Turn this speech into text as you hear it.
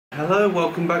Hello,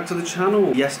 welcome back to the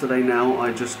channel. Yesterday now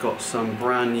I just got some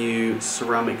brand new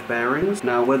ceramic bearings.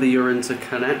 Now whether you're into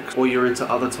Knex or you're into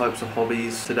other types of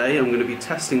hobbies, today I'm going to be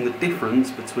testing the difference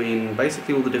between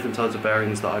basically all the different types of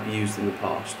bearings that I've used in the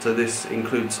past. So this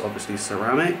includes obviously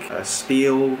ceramic,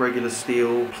 steel, regular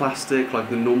steel, plastic like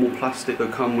the normal plastic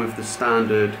that come with the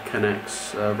standard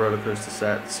Knex rollercoaster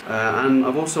sets, and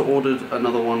I've also ordered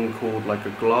another one called like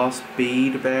a glass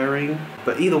bead bearing.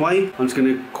 But either way, I'm just going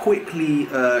to quickly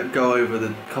go over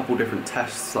the couple different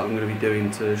tests that I'm going to be doing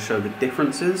to show the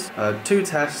differences. Two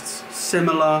tests,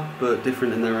 similar but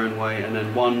different in their own way, and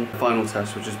then one final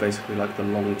test which is basically like the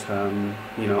long term,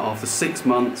 you know, after 6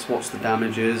 months, what's the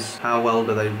damages, how well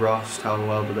do they rust, how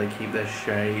well do they keep their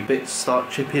shape, bits start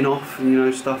chipping off, you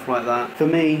know, stuff like that. For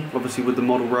me, obviously with the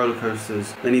model roller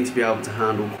coasters, they need to be able to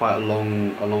handle quite a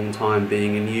long time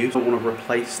being in use. I don't want to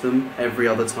replace them every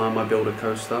other time I build a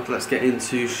coaster. Let's get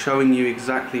into showing you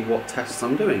exactly what tests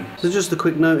I'm doing. So just a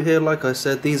quick note here, like I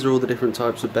said, these are all the different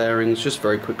types of bearings. Just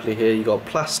very quickly here, you got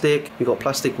plastic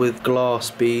with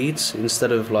glass beads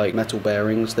instead of like metal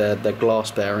bearings. They're glass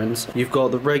bearings. You've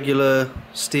got the regular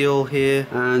steel here,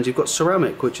 and you've got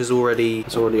ceramic, which is already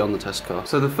on the test car.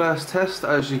 So the first test,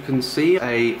 as you can see,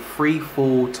 a free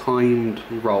fall timed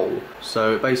roll.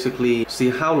 So basically see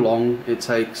how long it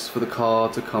takes for the car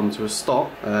to come to a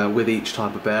stop with each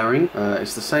type of bearing.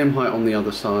 It's the same height on the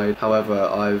other side. However,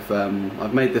 I've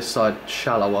made this side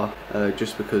shallower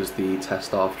just because the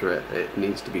test after it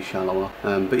needs to be shallower.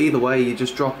 But either way, you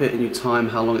just drop it and you time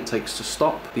how long it takes to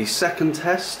stop. The second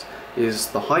test is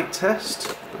the height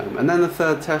test, and then the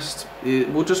third test,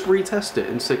 we'll just retest it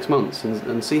in 6 months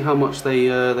and see how much they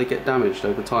get damaged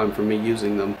over time from me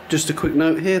using them. Just a quick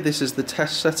note here, this is the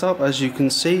test setup. As you can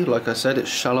see, like I said, it's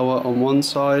shallower on one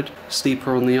side,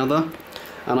 steeper on the other.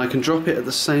 And I can drop it at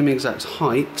the same exact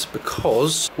height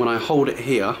because when I hold it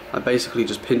here, I basically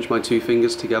just pinch my two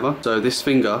fingers together. So this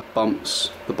finger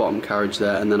bumps the bottom carriage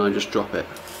there, and then I just drop it.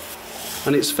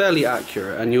 And it's fairly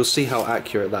accurate, and you'll see how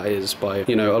accurate that is by,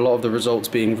 you know, a lot of the results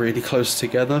being really close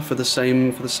together for the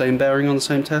same bearing on the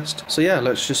same test. So yeah,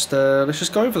 let's just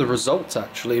go over the results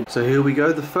actually. So here we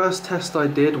go. The first test I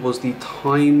did was the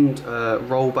timed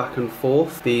roll back and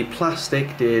forth. The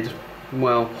plastic did,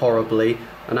 well, horribly.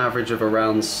 An average of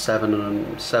around seven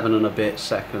and a bit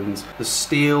seconds. The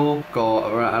steel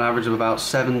got an average of about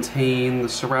 17. The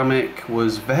ceramic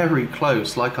was very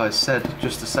close, like I said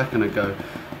just a second ago.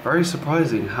 Very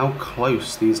surprising how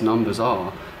close these numbers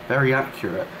are. Very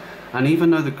accurate. And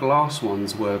even though the glass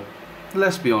ones were,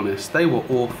 let's be honest, they were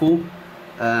awful,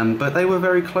 but they were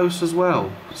very close as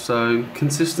well. So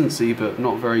consistency, but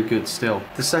not very good still.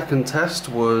 The second test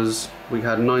was, we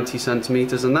had 90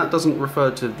 centimeters, and that doesn't refer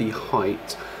to the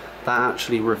height. That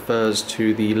actually refers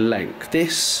to the length.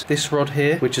 This rod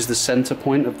here, which is the center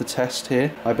point of the test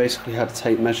here, I basically had to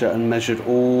take measure and measured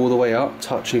all the way up,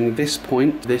 touching this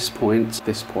point, this point,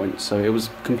 this point. So it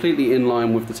was completely in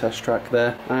line with the test track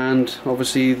there. And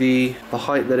obviously the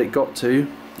height that it got to,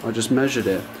 I just measured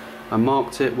it. I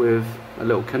marked it with a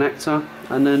little connector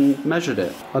and then measured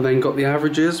it. I then got the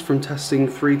averages from testing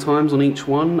 3 times on each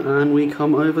one, and we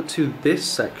come over to this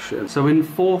section. So in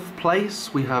 4th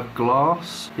place we have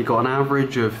glass. It got an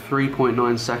average of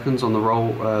 3.9 seconds on the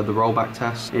rollback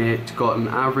test. It got an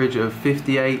average of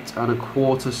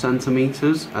 58.25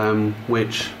 centimeters,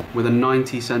 which with a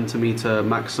 90 centimeter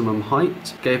maximum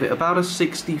height gave it about a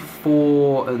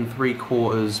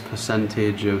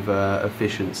 64.75% of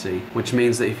efficiency, which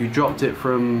means that if you dropped it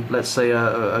from, let's say,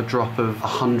 a drop of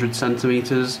 100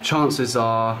 centimeters, chances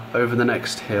are over the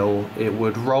next hill it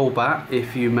would roll back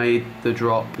if you made the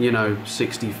drop, you know,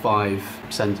 65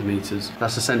 centimeters.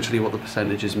 That's essentially what the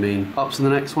percentages mean. Up to the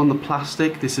next one, the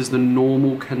plastic. This is the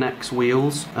normal Knex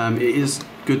wheels. It is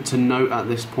good to note at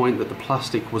this point that the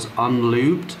plastic was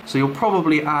unlubed, so you'll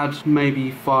probably add maybe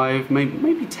 5,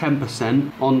 maybe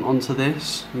 10% onto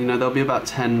this. You know, there'll be about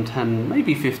 10,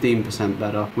 maybe 15%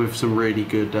 better with some really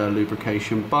good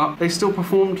lubrication, but they still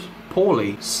performed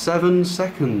poorly. 7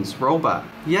 seconds rollback.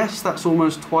 Yes, that's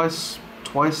almost twice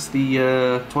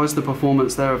the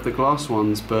performance there of the glass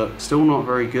ones, but still not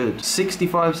very good.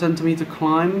 65 centimeter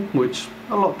climb, which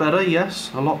a lot better,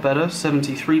 yes, a lot better,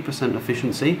 73%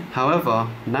 efficiency. However,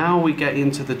 now we get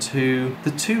into the two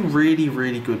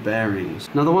really good bearings.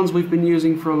 Now the ones we've been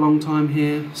using for a long time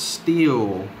here,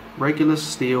 steel, regular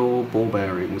steel ball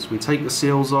bearings. We take the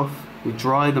seals off, we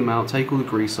dry them out, take all the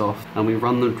grease off, and we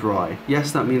run them dry.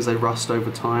 Yes, that means they rust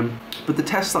over time, but the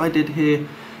test that I did here,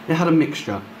 it had a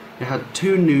mixture. It had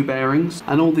 2 new bearings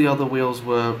and all the other wheels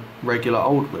were regular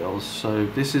old wheels, so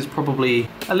this is probably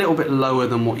a little bit lower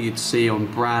than what you'd see on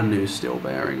brand new steel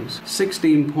bearings.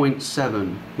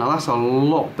 16.7. Now that's a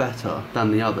lot better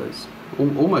than the others.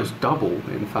 Almost double,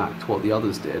 in fact, what the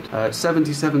others did.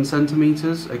 77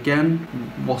 centimeters, again,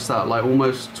 what's that, like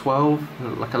almost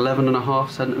 12, like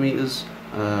 11.5 centimeters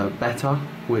better,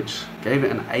 which gave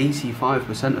it an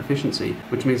 85% efficiency,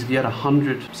 which means if you had a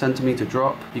 100 centimeter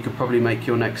drop, you could probably make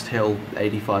your next hill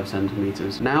 85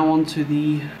 centimeters. Now on to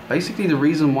basically the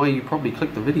reason why you probably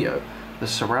clicked the video, the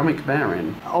ceramic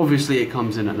bearing. Obviously it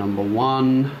comes in at number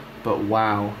 1, but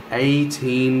wow,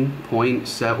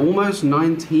 18.7, almost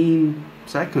 19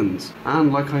 seconds.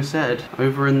 And like I said,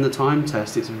 over in the time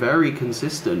test, it's very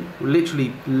consistent.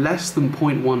 Literally less than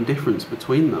 0.1 difference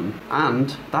between them.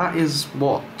 And that is,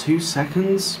 what, 2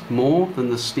 seconds more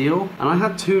than the steel? And I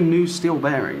had 2 new steel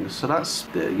bearings, so that's,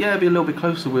 yeah, it'd be a little bit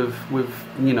closer with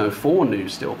you know, 4 new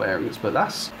steel bearings, but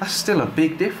that's still a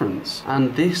big difference.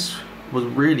 And this was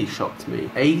really shocked me.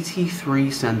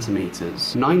 83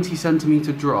 centimeters. 90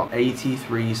 centimeter drop,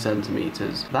 83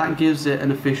 centimeters. That gives it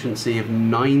an efficiency of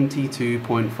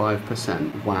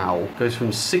 92.5%. Wow. Goes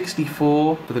from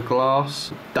 64 for the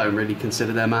glass, don't really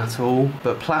consider them at all,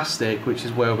 but plastic, which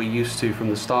is where we're used to from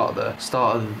the start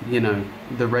of you know,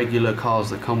 the regular cars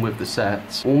that come with the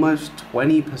sets, almost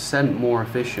 20% more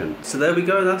efficient. So there we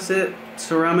go, that's it.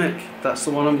 Ceramic, that's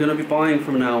the one I'm going to be buying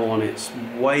from now on. It's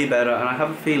way better, and I have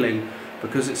a feeling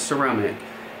because it's ceramic,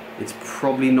 it's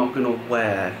probably not going to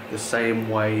wear the same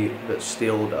way that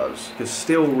steel does, because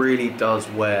steel really does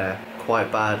wear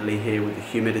quite badly here with the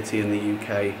humidity in the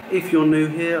UK. If you're new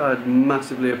here, I'd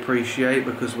massively appreciate,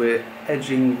 because we're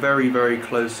edging very, very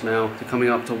close now to coming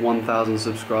up to 1,000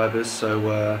 subscribers,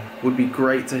 so would be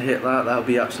great to hit that. That would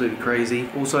be absolutely crazy.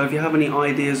 Also, if you have any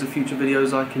ideas of future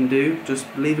videos I can do, just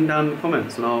leave them down in the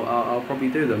comments and I'll probably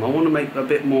do them. I want to make a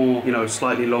bit more, you know,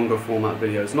 slightly longer format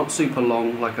videos, not super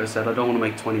long. Like I said, I don't want to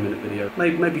make 20-minute videos,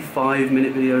 maybe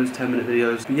 5-minute videos, 10-minute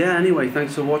videos. But yeah, anyway,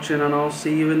 thanks for watching, and I'll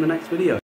see you in the next video.